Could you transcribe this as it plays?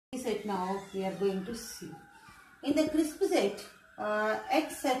Set now we are going to see. In the crisp set,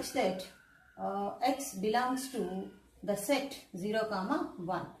 x such that x belongs to the set 0,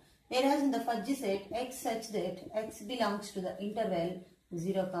 1. Whereas in the fudgy set, x such that x belongs to the interval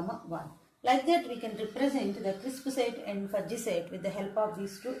 0, 1. Like that, we can represent the crisp set and fudgy set with the help of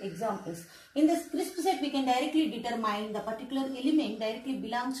these two examples. In this crisp set, we can directly determine the particular element directly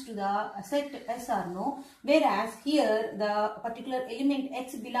belongs to the set S or no. Whereas here, the particular element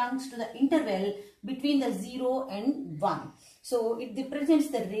x belongs to the interval between the 0 and 1. So, it represents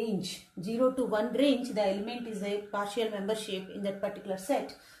the range, 0 to 1 range, the element is a partial membership in that particular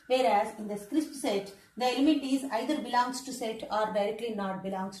set. Whereas in the crisp set, the element is either belongs to set or directly not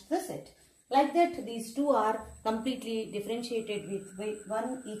belongs to the set. Like that, these two are completely differentiated with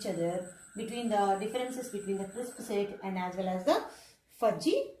one each other between the differences between the crisp set and as well as the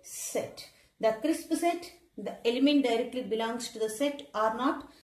fudgy set. The crisp set, the element directly belongs to the set or not.